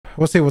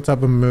We'll see what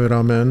type of mood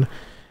I'm in.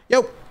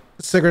 Yo,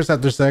 Cigarettes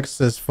After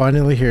Sex is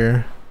finally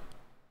here.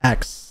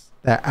 X.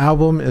 That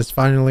album is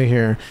finally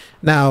here.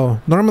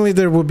 Now, normally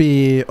there would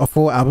be a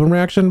full album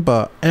reaction,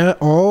 but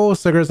all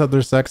Cigarettes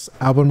After Sex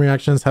album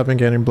reactions have been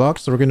getting blocked,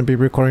 so we're going to be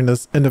recording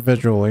this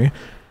individually.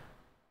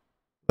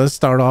 Let's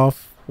start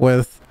off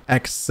with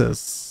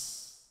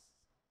X's.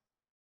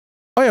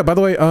 Oh yeah, by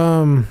the way,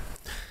 oh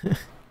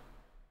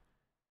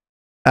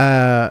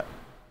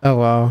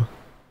wow.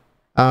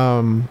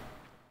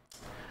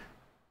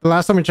 The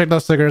last time we checked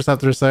out Cigarettes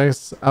After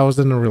Sex, I was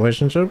in a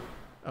relationship.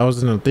 I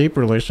was in a deep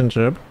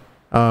relationship.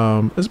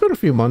 It's been a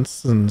few months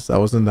since I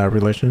was in that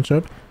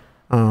relationship.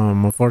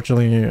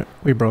 Unfortunately,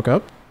 we broke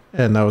up,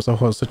 and that was a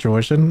whole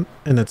situation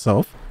in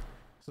itself.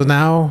 So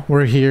now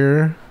we're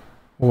here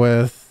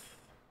with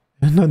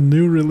a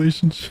new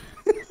relationship.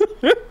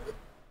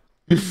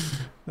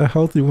 A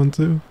healthy one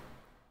too.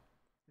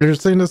 If you're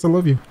saying this, I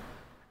love you.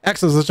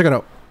 X's, let's check it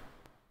out.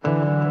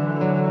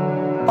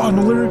 Oh,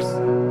 no lyrics.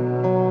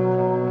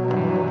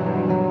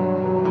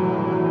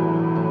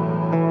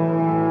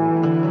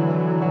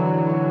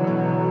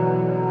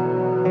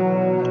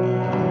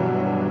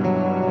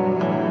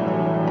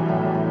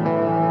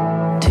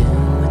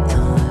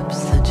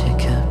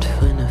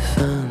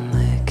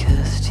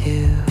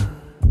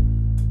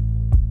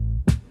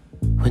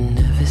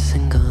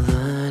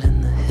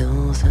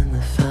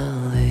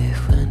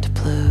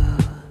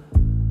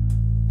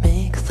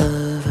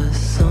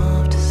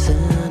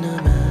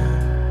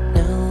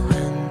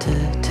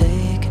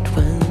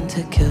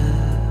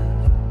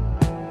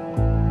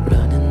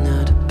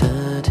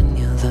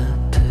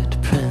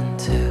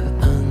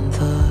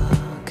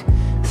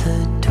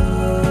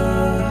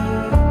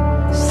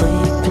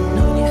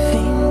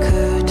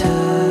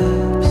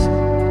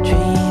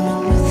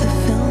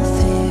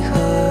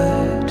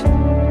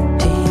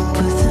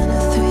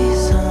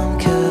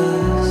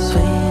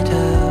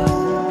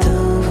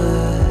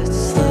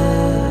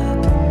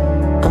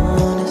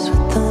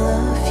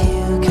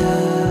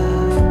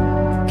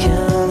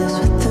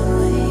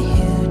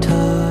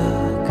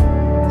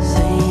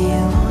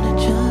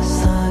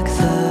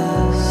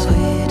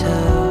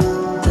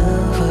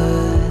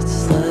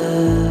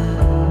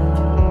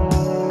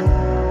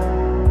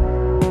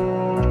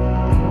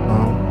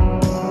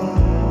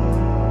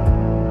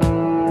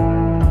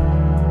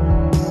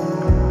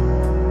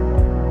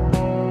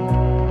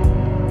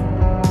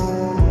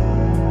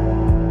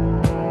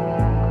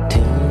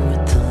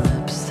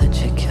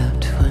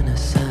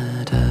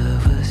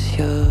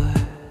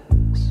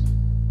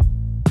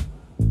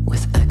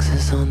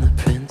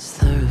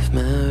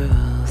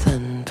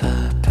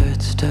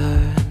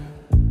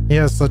 He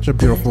has such a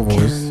beautiful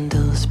voice.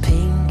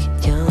 Pink,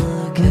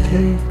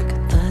 okay.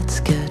 Let's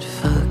get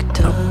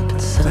fucked up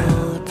and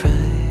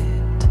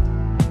celebrate.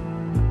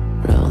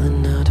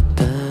 Rolling out of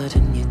bed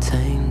in your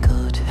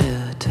tangled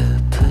hair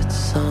to put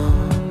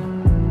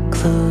some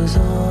clothes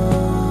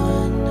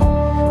on.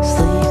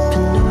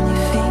 Sleeping on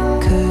your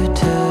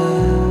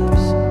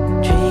fingertips,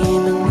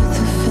 dreaming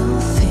with a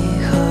filthy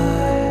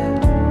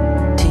heart.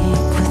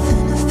 Deep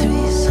within a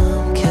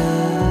threesome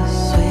kiss,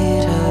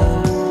 sweeter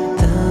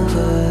than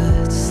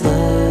words.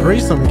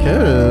 Threesome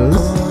kiss?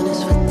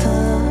 Honest with the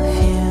love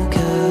you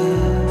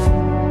give,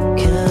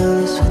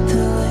 careless with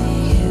the way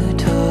you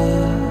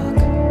talk.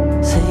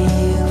 Say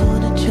you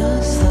want it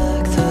just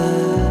like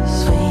this,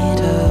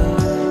 sweeter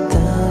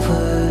than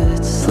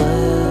words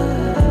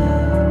slip.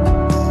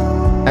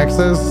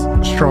 X's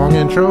strong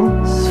intro.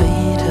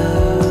 Sweeter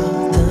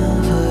than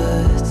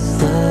words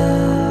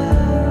slip.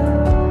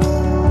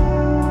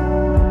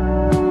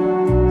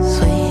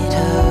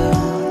 Sweeter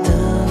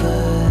than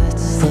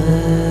words slip.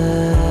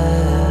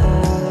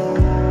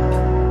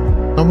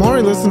 The more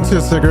I listen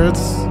to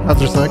Cigarettes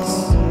After Sex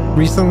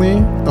recently,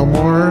 the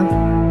more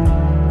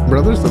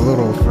brother's a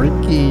little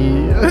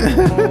freaky.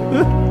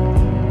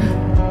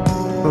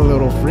 A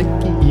little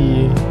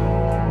freaky.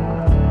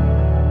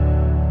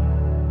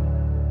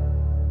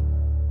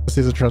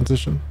 See the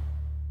transition.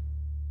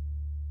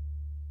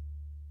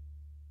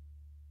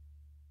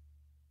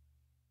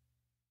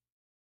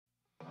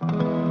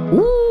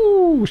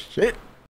 Ooh, shit.